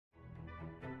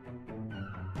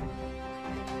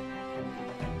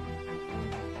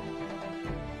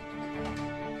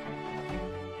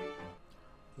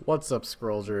What's up,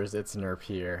 Scrollgers? It's Nerp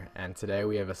here, and today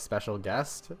we have a special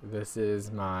guest. This is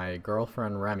my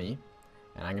girlfriend Remy,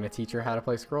 and I'm going to teach her how to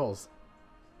play Scrolls.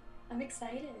 I'm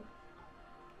excited.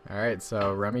 Alright,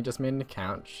 so Remy just made an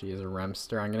account. She is a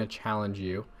Remster. I'm going to challenge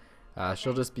you.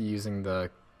 She'll just be using the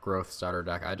Growth Starter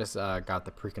deck. I just got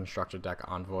the pre-constructed deck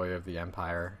Envoy of the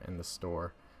Empire in the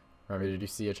store. Remy, did you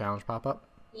see a challenge pop up?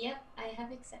 Yep, I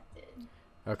have accepted.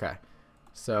 Okay.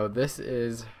 So this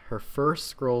is her first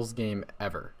Scrolls game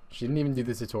ever. She didn't even do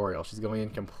the tutorial. She's going in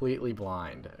completely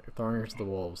blind, throwing her to the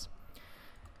wolves.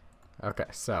 Okay,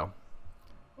 so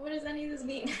What does any of this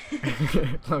mean?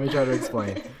 let me try to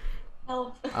explain.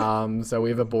 Help. So we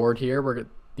have a board here.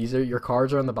 These are your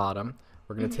cards are on the bottom.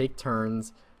 We're gonna take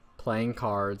turns playing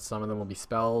cards. Some of them will be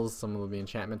spells, some will be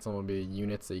enchantments, some will be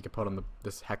units that you can put on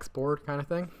this hex board kind of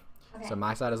thing. Okay. So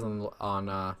my side is on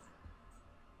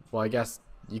well, I guess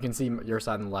you can see your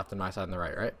side on the left and my side on the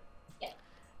right, right? Yeah.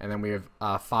 And then we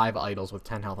have 5 idols with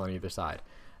 10 health on either side.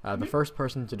 The first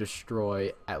person to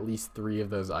destroy at least 3 of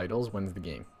those idols wins the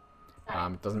game.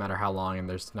 It doesn't matter how long, and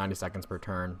there's 90 seconds per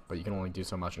turn, but you can only do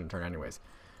so much in a turn anyways.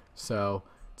 So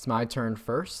it's my turn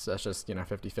first. That's just,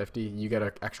 50-50. You get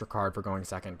an extra card for going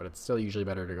second, but it's still usually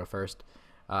better to go first.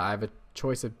 I have a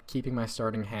choice of keeping my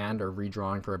starting hand or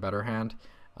redrawing for a better hand.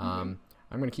 I'm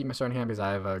going to keep my starting hand because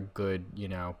I have a good,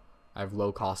 I have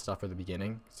low cost stuff at the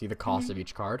beginning. See the cost of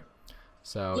each card.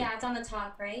 So Yeah, it's on the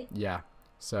top, right? yeah.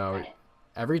 So Got it.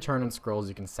 every turn in Scrolls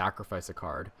you can sacrifice a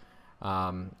card,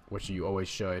 which you always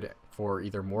should, for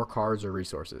either more cards or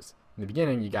resources. In the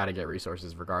beginning, you got to get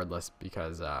resources regardless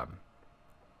because,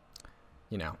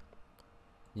 you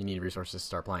need resources to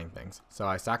start playing things. So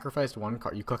I sacrificed 1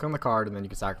 card. You click on the card and then you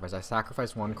can sacrifice. I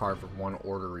sacrificed 1 card for 1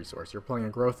 order resource. You're playing a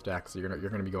growth deck, so you're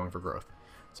gonna be going for growth.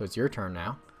 So it's your turn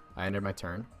now. I ended my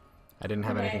turn. I didn't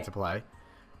have anything to play.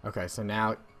 Okay, so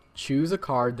now choose a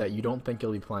card that you don't think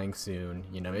you'll be playing soon.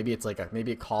 Maybe it's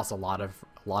maybe it costs a lot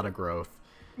of growth.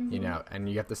 And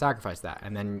you have to sacrifice that,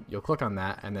 and then you'll click on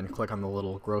that, and then click on the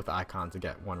little growth icon to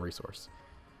get 1 resource.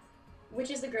 Which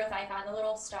is the growth icon? The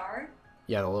little star?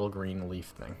 Yeah, the little green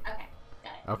leaf thing. Okay,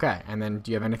 got it. Okay, and then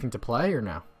do you have anything to play or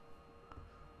no?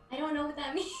 I don't know what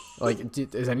that means.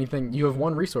 Is anything? You have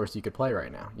 1 resource you could play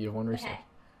right now. You have 1 resource.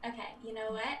 Okay, you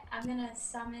know what? I'm gonna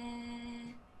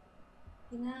summon...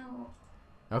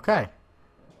 Okay.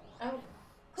 Oh,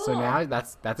 cool. So now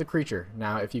that's a creature.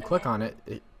 Now if you click on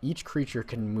it, each creature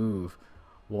can move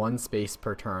 1 space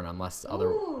per turn unless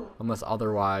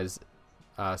otherwise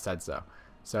said so.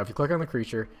 So if you click on the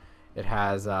creature, it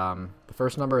has the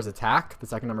first number is attack, the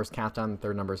second number is countdown, the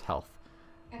third number is health.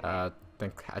 Okay. I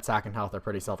think attack and health are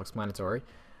pretty self-explanatory.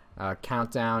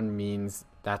 Countdown means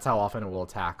that's how often it will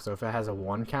attack. So if it has a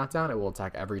 1 countdown, it will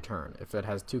attack every turn. If it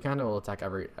has 2 countdown, it will attack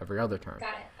every other turn. Got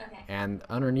it, okay. And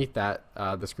underneath that,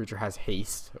 this creature has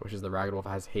haste, which is the Ragged Wolf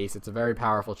has haste. It's a very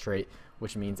powerful trait,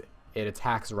 which means it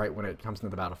attacks right when it comes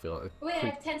into the battlefield. Wait, I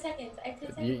have 10 seconds.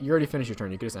 You already finished your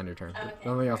turn. You could just end your turn. Oh, okay.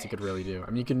 Nothing else you could really do. I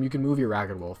mean, you can move your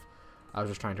Ragged Wolf. I was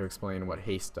just trying to explain what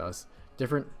haste does.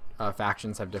 Different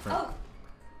factions have different. Oh.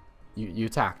 You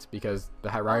attacked because the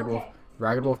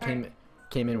Ragged Wolf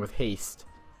came in with haste,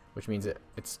 which means it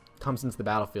comes into the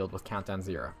battlefield with countdown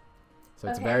 0. So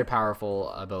it's a very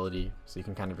powerful ability. So you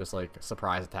can kind of just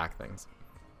surprise attack things.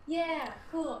 Yeah,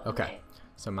 cool. Okay.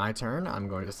 So my turn. I'm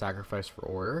going to sacrifice for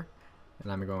order, and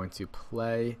I'm going to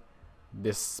play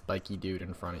this spiky dude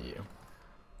in front of you.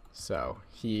 So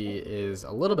he is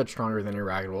a little bit stronger than your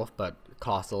Ragged Wolf, but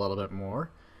costs a little bit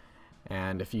more.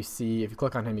 And if you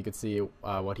click on him, you can see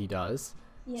what he does.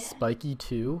 Yeah. Spiky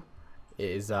 2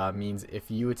 means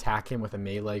if you attack him with a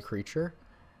melee creature,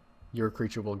 your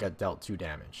creature will get dealt 2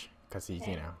 damage because he's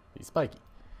he's spiky.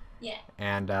 Yeah.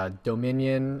 And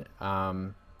Dominion,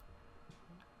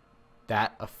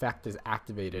 that effect is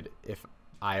activated if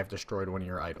I have destroyed 1 of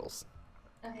your idols.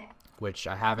 Okay. Which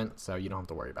I haven't, so you don't have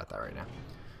to worry about that right now.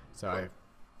 So I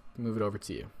move it over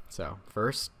to you. So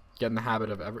first, get in the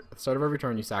habit of at the start of every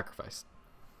turn you sacrifice.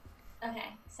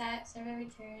 Okay. Start of every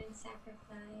turn, sacrifice.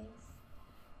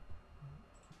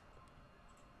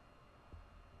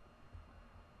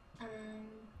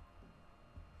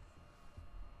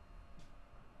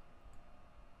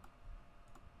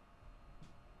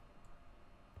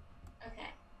 Okay.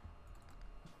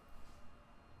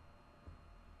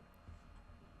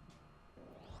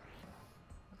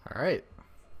 All right.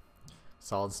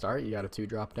 Solid start. You got a 2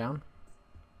 drop down.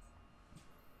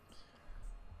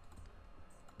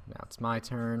 Now it's my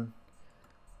turn.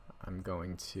 I'm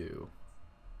going to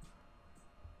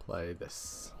play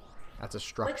this. That's a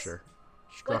structure.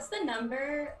 What's the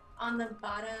number on the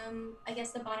bottom? I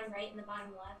guess the bottom right and the bottom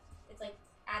left. It's like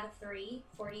out of 3,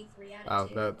 43 out Oh, of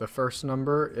 2. the first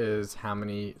number is how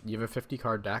many. You have a 50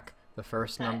 card deck. The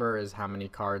first Got it. number is how many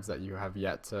cards that you have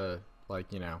yet to,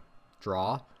 like, you know,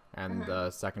 draw, and the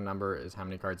second number is how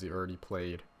many cards you already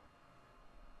played.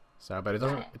 So, but it Got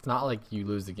doesn't. it. It's not like you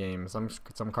lose the game. Some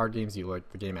card games you like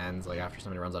the game ends like after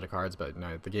somebody runs out of cards, but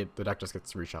no, the deck just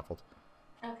gets reshuffled.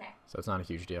 Okay. So it's not a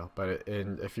huge deal. But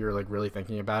if you're like really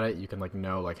thinking about it, you can like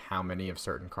know like how many of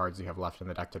certain cards you have left in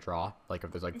the deck to draw. Like if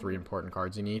there's like 3 important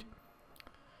cards you need.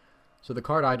 So the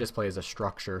card I just play is a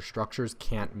structure. Structures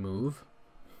can't move.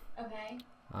 Okay.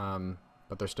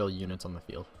 But they're still units on the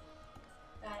field.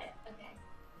 Got it. Okay.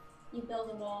 You build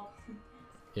a wall.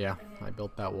 Yeah, Okay. I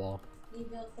built that wall. You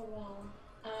built the wall.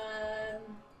 Oh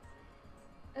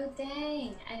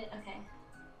dang. Okay.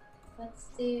 Let's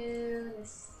do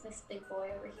this big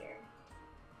boy over here.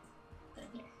 Put him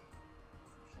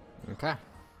here. Okay.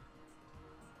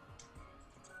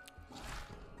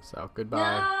 So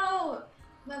goodbye. No!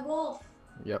 My wolf.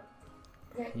 Yep.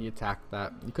 Okay. He attacked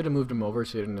that. You could have moved him over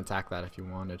so you didn't attack that if you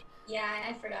wanted. Yeah,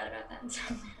 I forgot about that.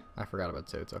 I forgot about it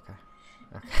too. It's okay.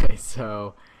 Okay,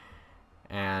 so,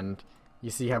 and you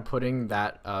see how putting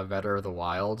that Vetter of the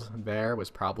Wild there was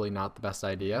probably not the best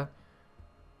idea.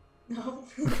 No.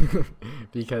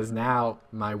 Because now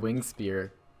my wing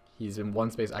spear, he's in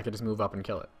one space. I could just move up and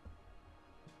kill it.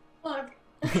 Fuck.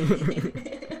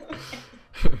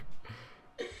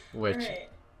 Which Alright.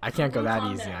 I can't go that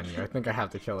Calm easy down. on you. I think I have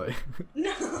to kill it.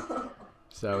 No.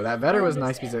 So that Vetter was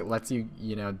nice because understand. it lets you,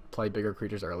 you know, play bigger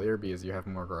creatures earlier because you have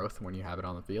more growth when you have it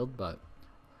on the field. But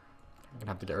I'm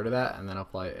gonna have to get rid of that, and then I'll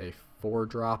play a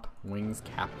 4-drop Wings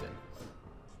Captain.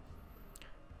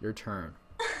 Your turn.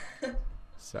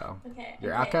 So Okay.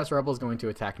 your okay. Outcast Rebel is going to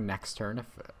attack next turn, if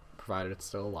provided it's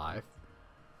still alive.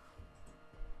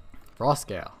 Frost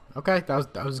Scale. Okay,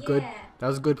 that was good. Yeah. That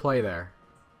was a good play there.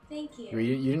 Thank you.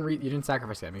 You didn't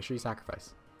sacrifice it. Make sure you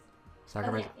sacrifice.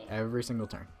 Sacrifice Okay, yeah. every single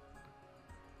turn.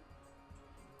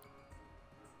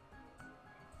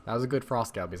 That was a good Frost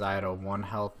Scale because I had a 1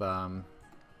 health.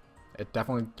 It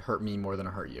definitely hurt me more than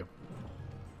it hurt you.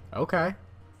 Okay.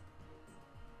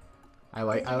 I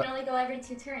like. You can only go every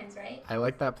 2 turns, right? I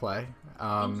like that play.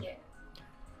 Thank you.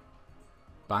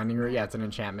 Binding Root, yeah, it's an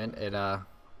enchantment. It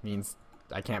means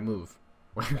I can't move.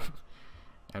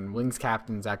 And Wings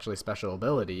Captain's actually special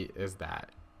ability is that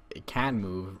it can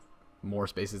move more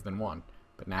spaces than 1,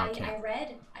 but now it can't. I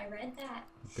read that.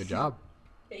 Good job.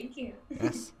 Thank you.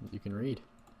 Yes, you can read.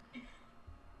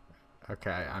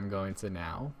 Okay, I'm going to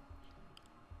now.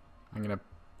 I'm gonna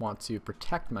want to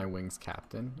protect my Wings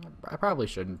Captain. I probably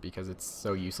shouldn't because it's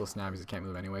so useless now because it can't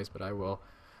move anyways, but I will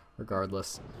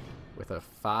regardless with a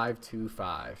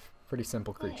 5/2/5. Pretty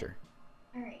simple creature.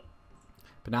 Alright.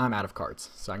 But now I'm out of cards,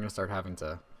 so I'm gonna start having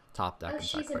to top deck Oh, and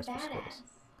she's a sacrifice for badass. squirrels.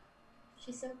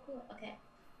 She's so cool. Okay.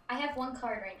 I have 1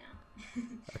 card right now.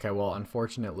 Okay, well,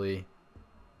 unfortunately,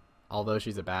 although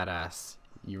she's a badass,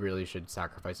 you really should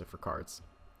sacrifice it for cards.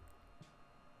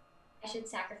 I should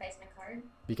sacrifice my card.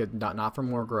 Because not for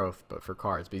more growth, but for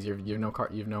cards. Because you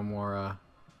have no more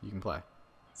you can play.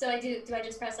 So do I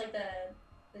just press like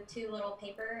the 2 little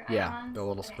paper Yeah, icons? the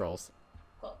little Okay. scrolls.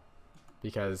 Cool.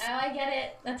 Because Oh, I get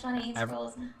it. That's funny.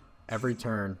 Scrolls. every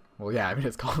turn, well, yeah, I mean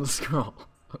it's called a scroll.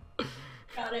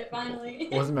 Got it, finally.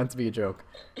 It wasn't meant to be a joke.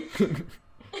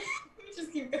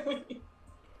 Just keep going.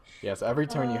 Yeah, so every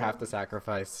turn you have to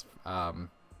sacrifice.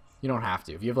 You don't have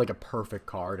to. If you have like a perfect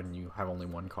card and you have only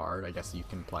 1 card, I guess you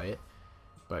can play it.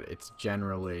 But it's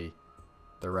generally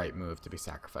the right move to be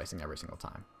sacrificing every single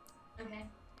time. Okay.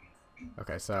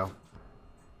 Okay, so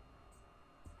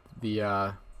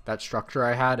the that structure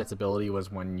I had, its ability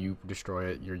was when you destroy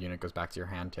it, your unit goes back to your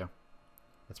hand too.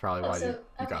 That's probably why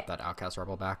you got that Outcast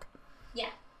Rebel back. Yeah.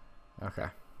 Okay.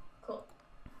 Cool.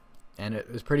 And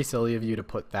it was pretty silly of you to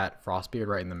put that Frostbeard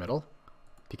right in the middle,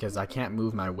 because I can't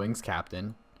move my Wings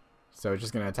Captain, so it's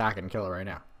just gonna attack it and kill it right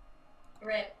now.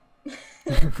 Rip.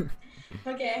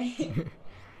 Okay.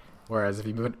 Whereas if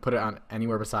you put it on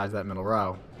anywhere besides that middle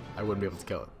row, I wouldn't be able to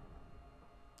kill it.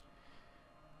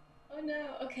 Oh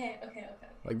no. Okay.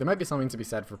 Like, there might be something to be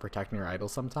said for protecting your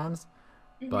idols sometimes,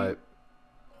 Mhm. but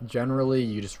generally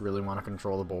you just really want to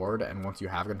control the board, and once you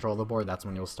have control of the board, that's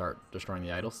when you'll start destroying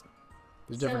the idols.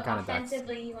 There's different kind of decks.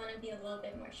 Offensively, you want to be a little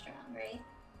bit more strong, right?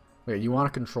 Wait, you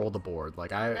want to control the board.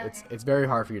 Like it's very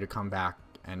hard for you to come back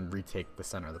and retake the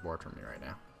center of the board from me right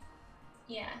now.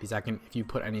 Yeah. Because if you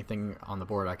put anything on the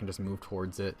board, I can just move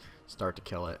towards it, start to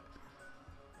kill it.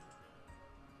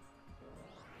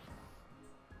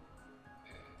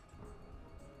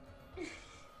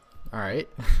 All right.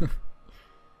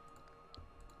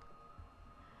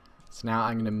 So now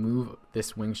I'm going to move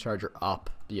this Wings Charger up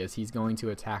because he's going to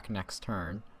attack next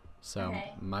turn. So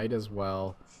Okay. might as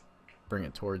well bring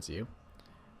it towards you.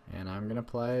 And I'm going to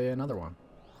play another one.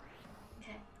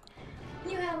 Okay.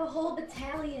 You have a whole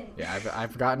battalion. Yeah,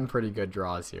 I've gotten pretty good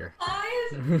draws here.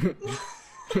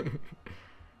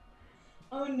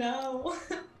 Oh no.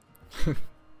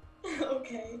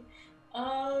 Okay.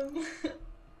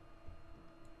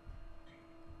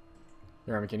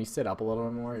 Jeremy, can you sit up a little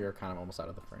bit more? You're kind of almost out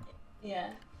of the frame.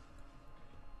 Yeah.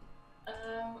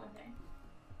 Okay.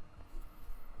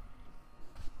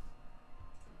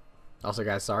 Also,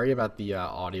 guys, sorry about the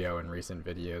audio in recent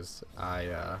videos. I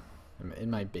am in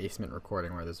my basement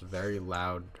recording where there's very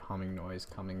loud humming noise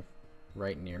coming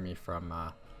right near me from,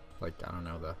 like, I don't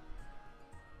know, the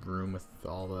room with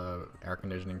all the air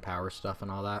conditioning power stuff and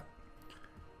all that.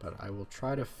 But I will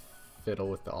try to fiddle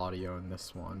with the audio in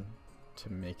this one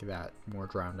to make that more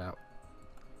drowned out.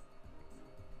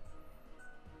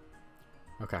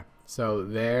 Okay, so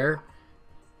there,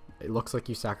 it looks like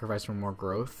you sacrificed for more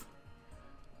growth.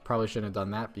 Probably shouldn't have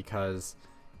done that because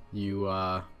you're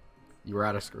out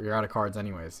of cards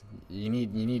anyways. You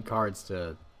need cards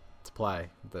to play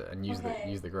and use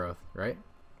the growth, right?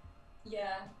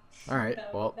 Yeah. All right.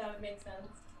 Well, that would make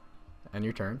sense. And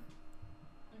your turn.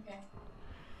 Okay.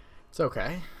 It's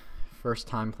okay. First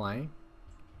time playing.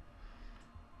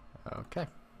 Okay.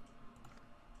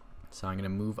 So I'm gonna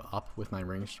move up with my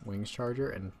Wings Charger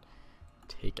and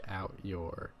take out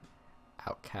your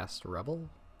Outcast Rebel.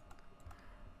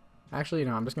 Actually,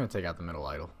 no, I'm just gonna take out the middle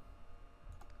idol.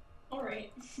 All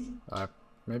right.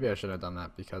 Maybe I should have done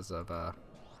that because of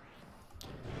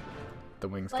the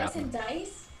Wings Slice Captain. and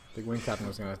dice? The Wings Captain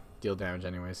was gonna deal damage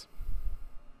anyways.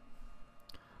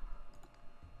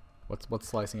 What's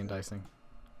slicing and dicing?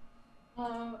 I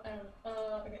don't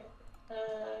know. Okay.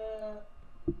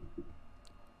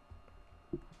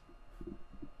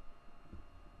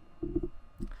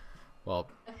 Well,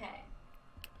 Okay.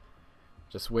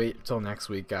 just wait till next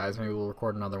week, guys. Maybe we'll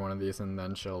record another one of these, and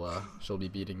then she'll be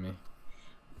beating me.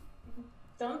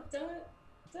 Don't get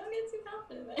too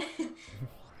confident.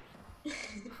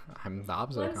 I'm the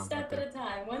opposite of One confident step at there. a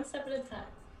time. One step at a time.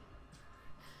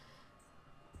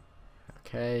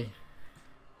 Okay.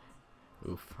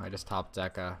 Oof! I just top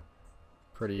deck a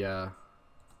pretty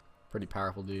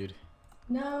powerful dude.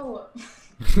 No.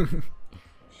 Who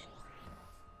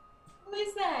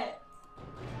is that?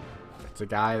 It's a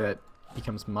guy that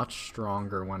becomes much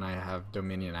stronger when I have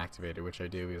Dominion activated, which I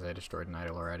do because I destroyed an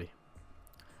idol already.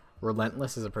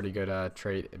 Relentless is a pretty good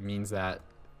trait. It means that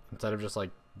instead of just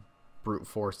like brute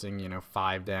forcing,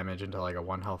 5 damage into like a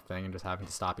 1 health thing and just having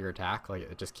to stop your attack, like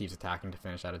it just keeps attacking to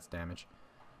finish out its damage.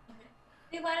 Okay.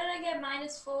 Wait, why did I get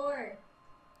 -4?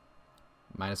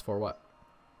 -4 what?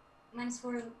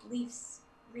 -4 leaves.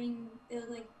 Green. They look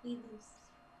like weed leaves.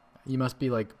 You must be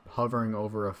like hovering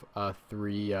over a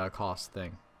 3 cost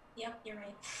thing. Yep, you're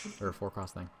right. Or a 4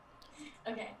 cost thing.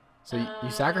 Okay. So you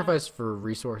sacrifice for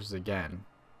resources again.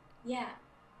 Yeah.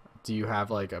 Do you have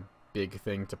like a big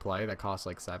thing to play that costs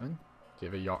like 7? Do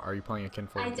you have are you playing a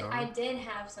Kinfolk Yard? I did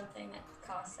have something that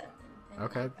cost 7. and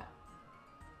Okay. I got-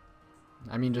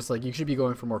 I mean, just like you should be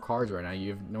going for more cards right now.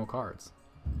 You have no cards.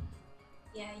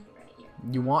 Yeah, you're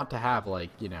right. You want to have like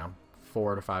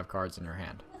 4 to 5 cards in your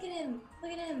hand. Look at him.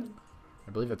 Look at him.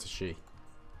 I believe that's a she.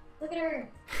 Look at her.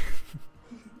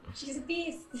 She's a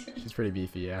beast. She's pretty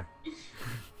beefy, yeah.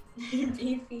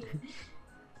 Beefy.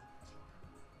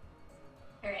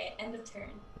 Alright, end of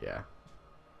turn. Yeah.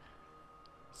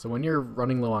 So when you're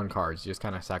running low on cards, you just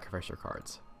kind of sacrifice your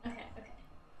cards. Okay.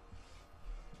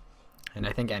 And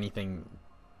I think anything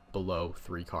below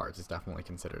 3 cards is definitely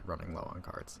considered running low on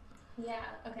cards. Yeah,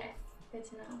 okay. Good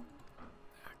to know.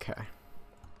 Okay.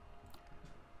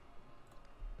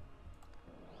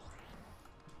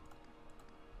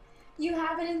 You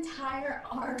have an entire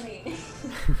army.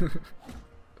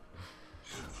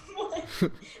 What?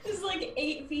 This is like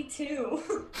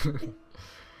 8v2.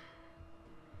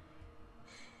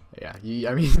 Yeah,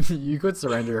 I mean, you could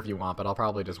surrender if you want, but I'll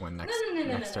probably just win next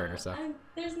turn or so.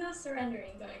 There's no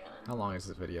surrendering going on. How long is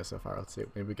this video so far? Let's see.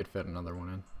 Maybe we could fit another one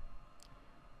in.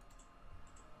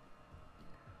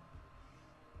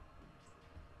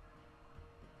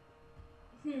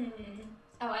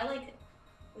 Oh, I like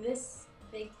this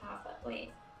big pop-up.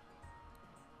 Wait.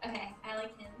 Okay, I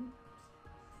like him.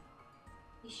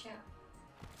 He's show.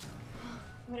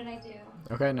 What did I do?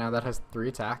 Okay, now that has 3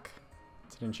 attack.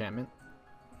 It's an enchantment.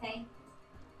 Okay.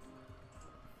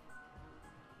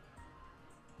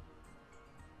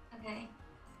 Okay.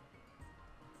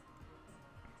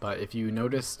 But if you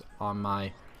noticed on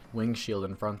my wing shield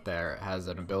in front there, it has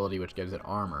an ability which gives it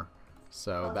armor.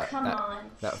 So Oh, that come that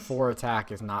on. that 4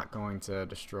 attack is not going to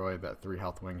destroy that 3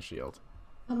 health wing shield.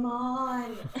 Come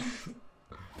on.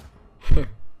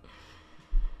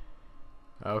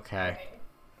 Okay. Right.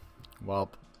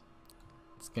 Well,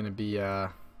 it's gonna be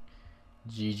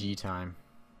GG time.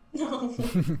 No.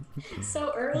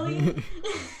 So early?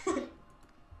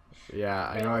 Yeah,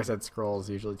 I know I said scrolls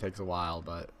usually takes a while,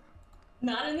 but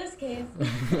Not in this case.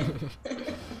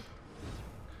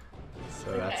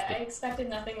 so that's I expected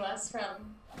nothing less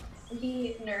from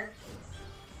the nerf.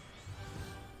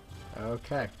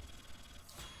 okay.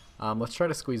 Let's try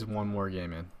to squeeze one more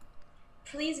game in.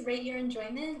 Please rate your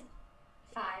enjoyment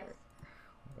 5.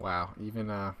 Wow, even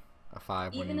a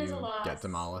 5 Even when as you a loss. get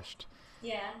demolished.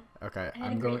 Yeah. Okay, I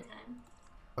had a great time.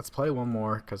 Let's play one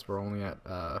more because we're only at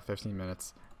 15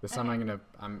 minutes. This time Okay.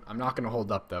 I'm not gonna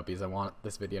hold up though because I want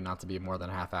this video not to be more than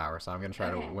a half hour. So I'm gonna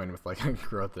try to win with like a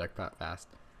growth deck fast.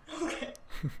 Okay.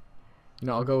 You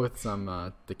know, I'll go with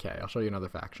some decay. I'll show you another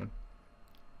faction.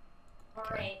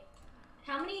 Alright.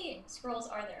 How many scrolls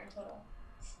are there in total?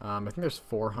 I think there's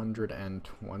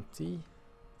 420.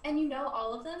 And you know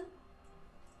all of them?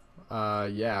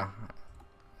 Yeah.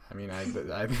 I mean,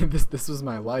 this was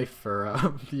my life for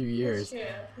a few years. That's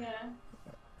true. Yeah.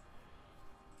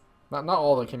 Not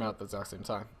all of them came out at the exact same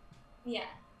time. Yeah.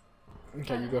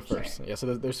 Okay, you go first. Sure. Yeah,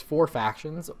 so there's 4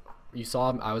 factions. You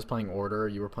saw I was playing Order,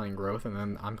 you were playing Growth, and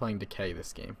then I'm playing Decay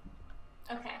this game.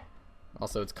 Okay.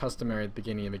 Also, it's customary at the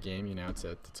beginning of a game, you know,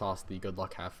 to toss the good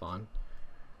luck, have fun.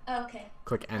 Okay.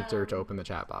 Click enter to open the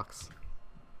chat box.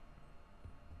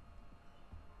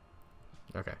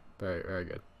 Okay, very, very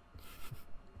good.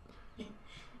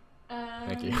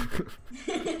 Thank you.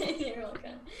 You're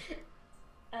welcome.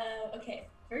 Okay,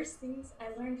 first things I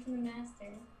learned from the master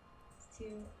is to...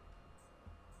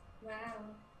 Wow.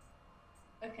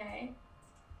 Okay.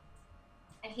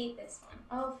 I hate this one.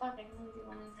 Oh, fuck, I can only do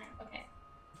one at a time. Okay.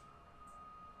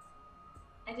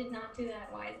 I did not do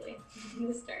that wisely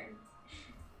this turn.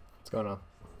 What's going on?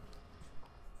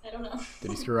 I don't know.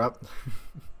 Did he screw up?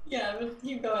 Yeah, but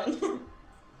keep going.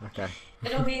 Okay.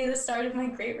 It'll be the start of my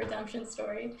great redemption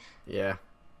story. Yeah.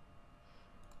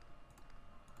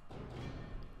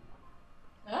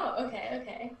 Oh, okay,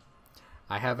 okay.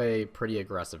 I have a pretty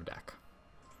aggressive deck.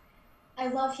 I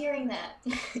love hearing that.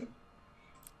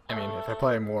 I mean, if I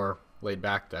play a more laid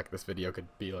back deck, this video could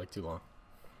be like too long.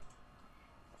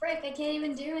 Frick, I can't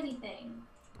even do anything.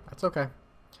 That's okay.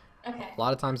 Okay. A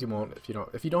lot of times you won't. If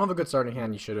you don't have a good starting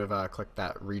hand, you should have clicked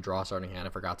that redraw starting hand.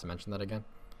 I forgot to mention that again.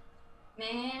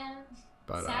 Man.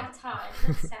 But, sabotage.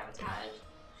 That's sabotage.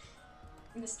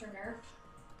 Mr. Nerf.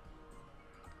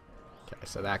 Okay,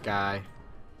 so that guy,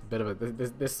 a bit of a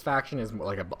this faction is more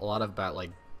like a lot about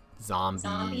like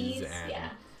zombies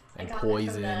and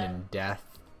poison and death.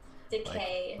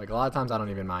 Decay. Like a lot of times I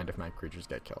don't even mind if my creatures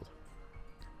get killed.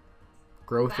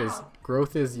 Growth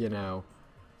is, you know,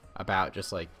 about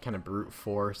just like kind of brute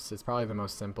force. It's probably the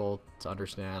most simple to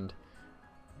understand.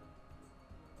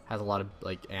 Has a lot of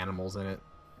like animals in it,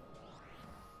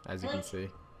 as you can see.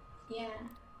 Yeah.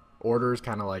 Order is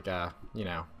kind of like a, you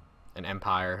know, an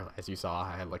empire. As you saw,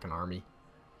 I had like an army.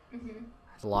 Mhm.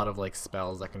 Has a lot of like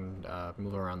spells that can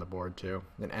move around the board too.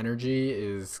 And energy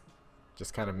is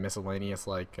just kind of miscellaneous,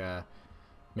 like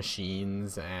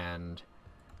machines and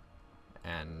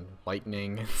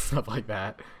lightning and stuff like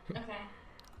that. Okay.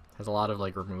 Has a lot of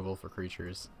like removal for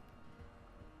creatures.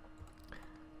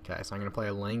 Okay, so I'm gonna play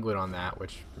a languid on that,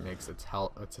 which makes its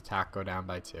attack go down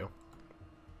by 2.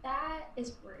 That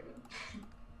is rude.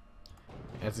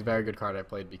 And it's a very good card I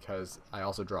played because I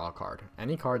also draw a card.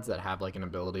 Any cards that have like an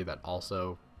ability that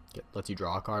also lets you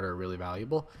draw a card are really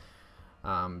valuable,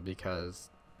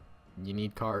 because you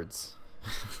need cards.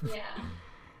 Yeah.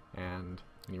 And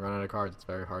when you run out of cards, it's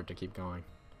very hard to keep going.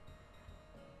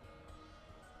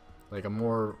 Like a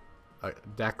more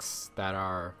decks that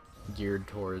are geared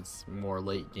towards more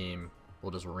late game will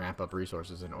just ramp up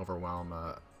resources and overwhelm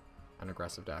an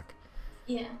aggressive deck.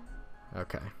 Yeah.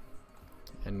 Okay.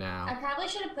 And now I probably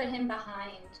should have put him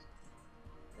behind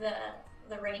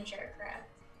the ranger, correct?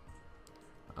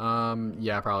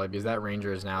 Yeah, probably, because that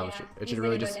ranger is now it should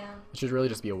really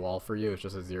just be a wall for you. It's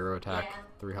just a 0 attack,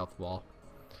 3 health wall.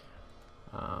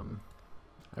 I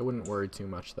wouldn't worry too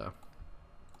much though.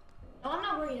 Oh, I'm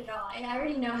not worried at all. I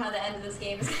already know how the end of this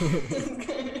game is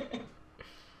going.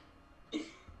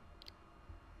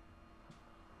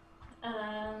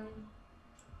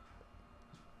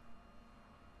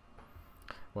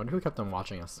 Wonder who kept on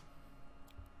watching us.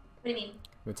 What do you mean?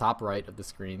 The top right of the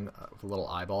screen, the little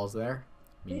eyeballs there,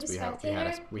 means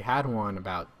we had one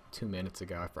about 2 minutes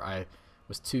ago. I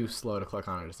was too slow to click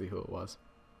on it to see who it was.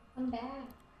 I'm back.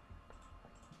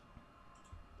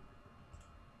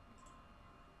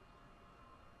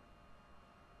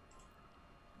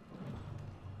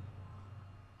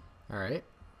 Alright.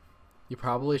 You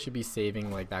probably should be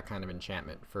saving like that kind of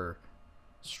enchantment for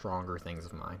stronger things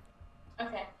of mine.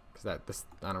 Okay. Because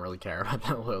I don't really care about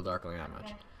that Loyal Darkling that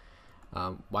much.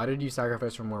 Okay. Why did you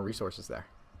sacrifice for more resources there?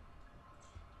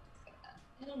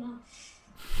 I don't know.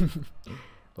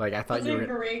 Like I thought That's you a were.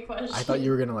 great question. I thought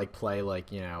you were gonna like play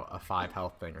like a 5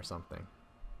 health thing or something.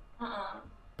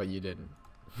 But you didn't.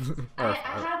 I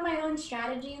have my own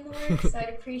strategy in the works, so I'd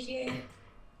appreciate.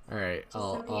 All right, Just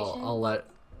some patience.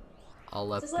 I'll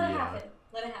let Just the. let it happen.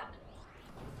 Let it happen.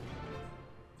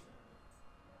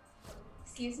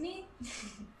 Excuse me.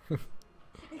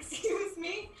 Excuse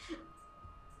me.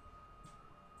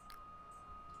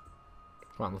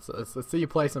 Come on, let's see you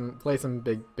play some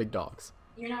big dogs.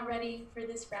 You're not ready for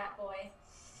this rat boy.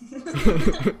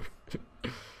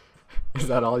 Is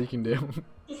that all you can do?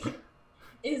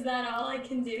 Is that all I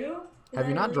can do? Have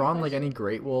you not drawn like any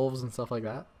great wolves and stuff like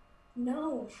that?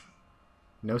 No.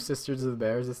 No Sisters of the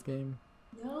Bears this game?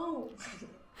 No.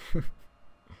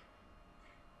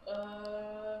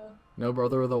 No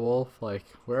Brother of the Wolf? Like,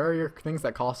 where are your things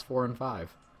that cost 4 and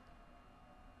 5?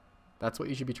 That's what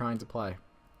you should be trying to play.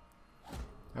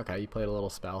 Okay, you played a little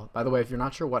spell. By the way, if you're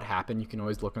not sure what happened, you can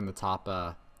always look in the top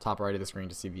right of the screen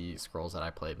to see the scrolls that I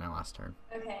played my last turn.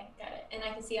 Okay, got it. And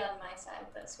I can see on my side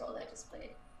the scroll that I just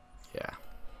played. Yeah.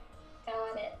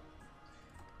 Got it.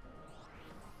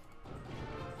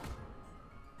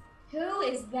 Who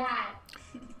is that?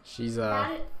 She's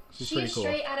She's pretty cool.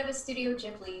 straight out of a Studio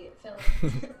Ghibli film.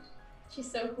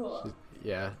 She's so cool.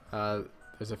 Yeah.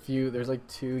 There's like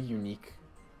 2 unique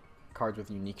cards with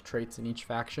unique traits in each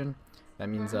faction. That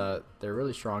means they're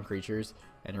really strong creatures,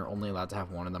 and you're only allowed to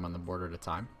have one of them on the board at a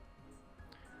time.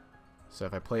 So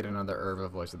if I played another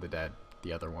Urva Voice of the Dead,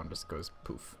 the other one just goes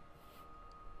poof.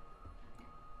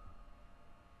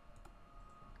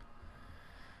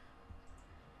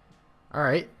 All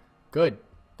right, good,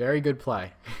 very good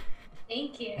play.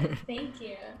 Thank you, thank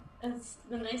you. That's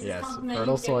the nicest compliment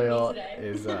Fertile you've given me Soil today.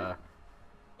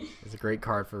 is a great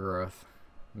card for growth.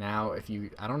 Now,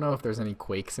 I don't know if there's any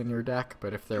Quakes in your deck,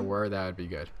 but if there were, that would be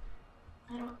good.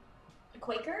 A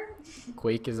Quaker?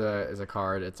 Quake is a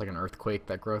card. It's like an Earthquake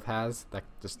that growth has that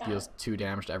just deals 2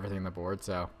 damage to everything on the board.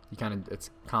 So it's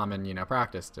common,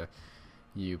 practice to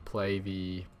you play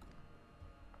the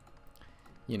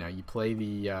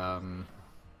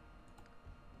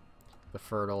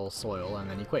Fertile Soil and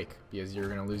then you Quake because you're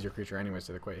gonna lose your creature anyways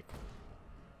to the Quake.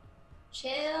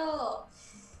 Chill.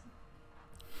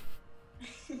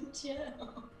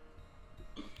 Chill.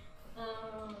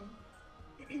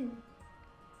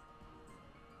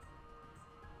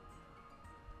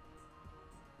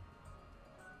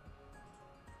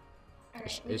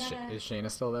 Alright, Is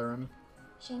Shayna still there, Remy?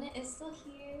 Shayna is still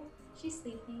here. She's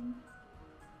sleeping.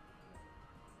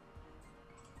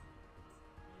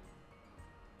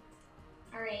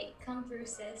 Alright, come through,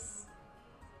 sis.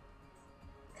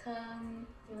 Come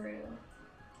through.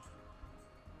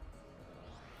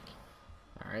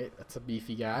 Alright, that's a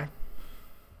beefy guy.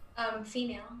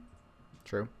 Female.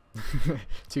 True.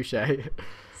 Touche.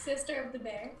 Sister of the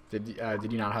bear. Did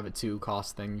you not have a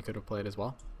 2-cost thing you could have played as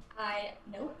well?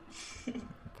 Nope.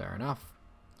 Fair enough.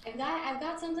 I've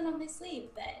got something up my sleeve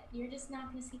that you're just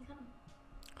not gonna see coming.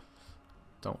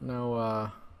 Don't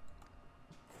know,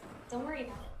 Don't worry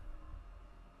about it.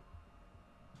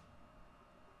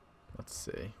 Let's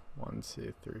see. 1,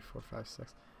 2, 3, 4, 5,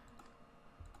 6.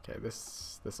 Okay,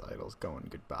 this idol's going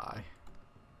goodbye.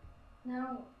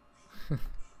 No.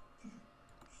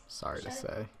 Sorry to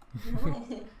say. No.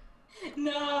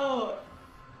 No.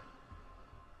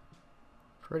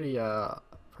 Pretty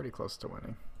close to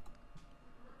winning.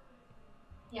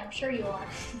 Yeah, I'm sure you are.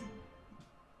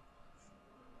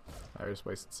 I just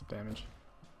wasted some damage.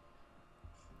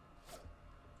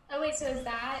 Oh wait, so is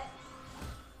that?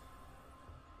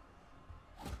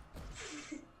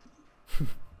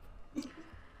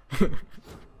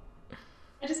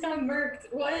 I just got murked.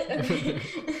 What? Okay.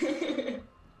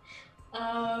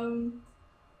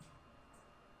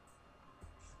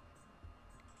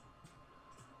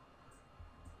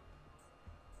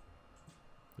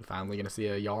 You finally gonna see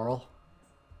a Jarl?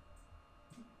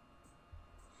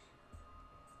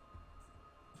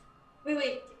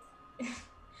 Wait.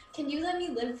 Can you let me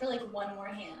live for like one more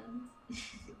hand?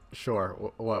 Sure.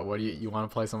 What do you want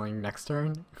to play something next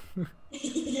turn?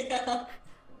 Yeah.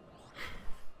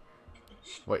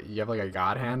 What, you have like a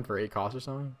god hand for 8 costs or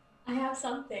something? I have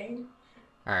something.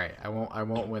 All right, I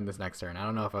won't win this next turn. I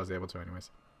don't know if I was able to anyways.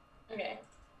 Okay.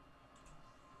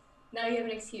 Now you have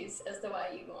an excuse as to why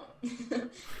you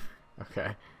won't.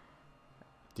 Okay.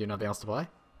 Do you have nothing else to play?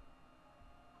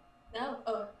 No?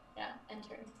 Oh, yeah,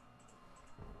 enter.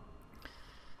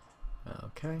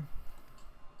 Okay.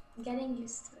 I'm getting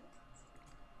used to it.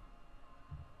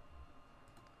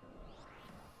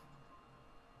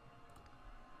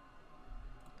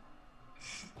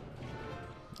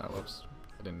 Oh, whoops.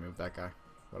 I didn't move that guy.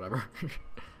 Whatever.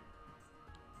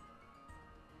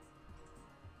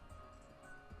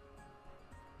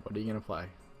 What are you gonna play?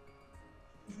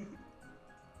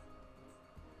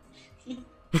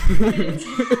 I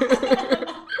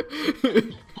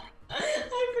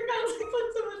forgot to put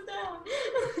someone down.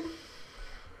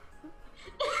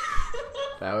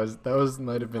 That was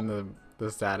might have been the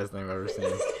saddest thing I've ever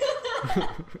seen.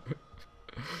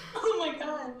 Oh my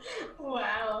god.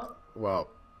 Wow. Well,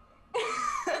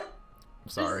 I'm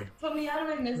sorry. Just put me out of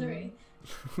my misery.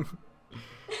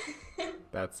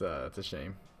 That's a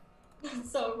shame.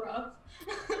 That's so rough.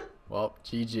 Well,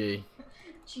 GG.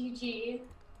 GG.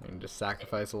 I'm gonna just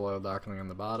sacrifice a loyal darkling on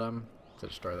the bottom to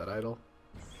destroy that idol.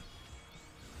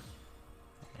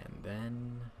 And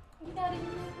then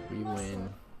we win.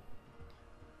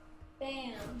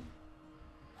 Bam.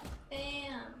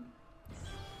 Bam.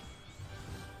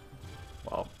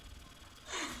 Well.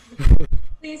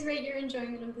 Please rate your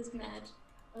enjoyment of this match.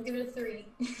 I'll give it a 3.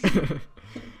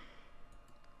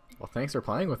 Well, thanks for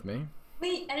playing with me.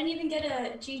 Wait, I didn't even get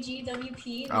a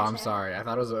GGWP. Oh, I'm sorry. I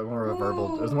thought it was more of a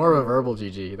verbal. It was more of a verbal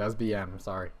GG. That was BM.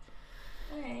 Sorry.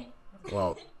 Alright.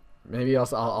 Well, maybe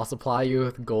I'll supply you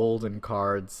with gold and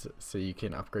cards so you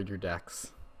can upgrade your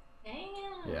decks. Damn.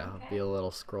 Yeah, Okay. be a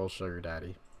little scroll sugar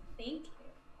daddy. Thank you.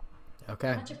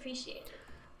 Okay. Much appreciated.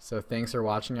 So thanks for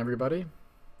watching, everybody,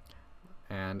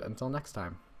 and until next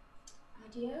time.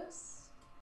 Adios.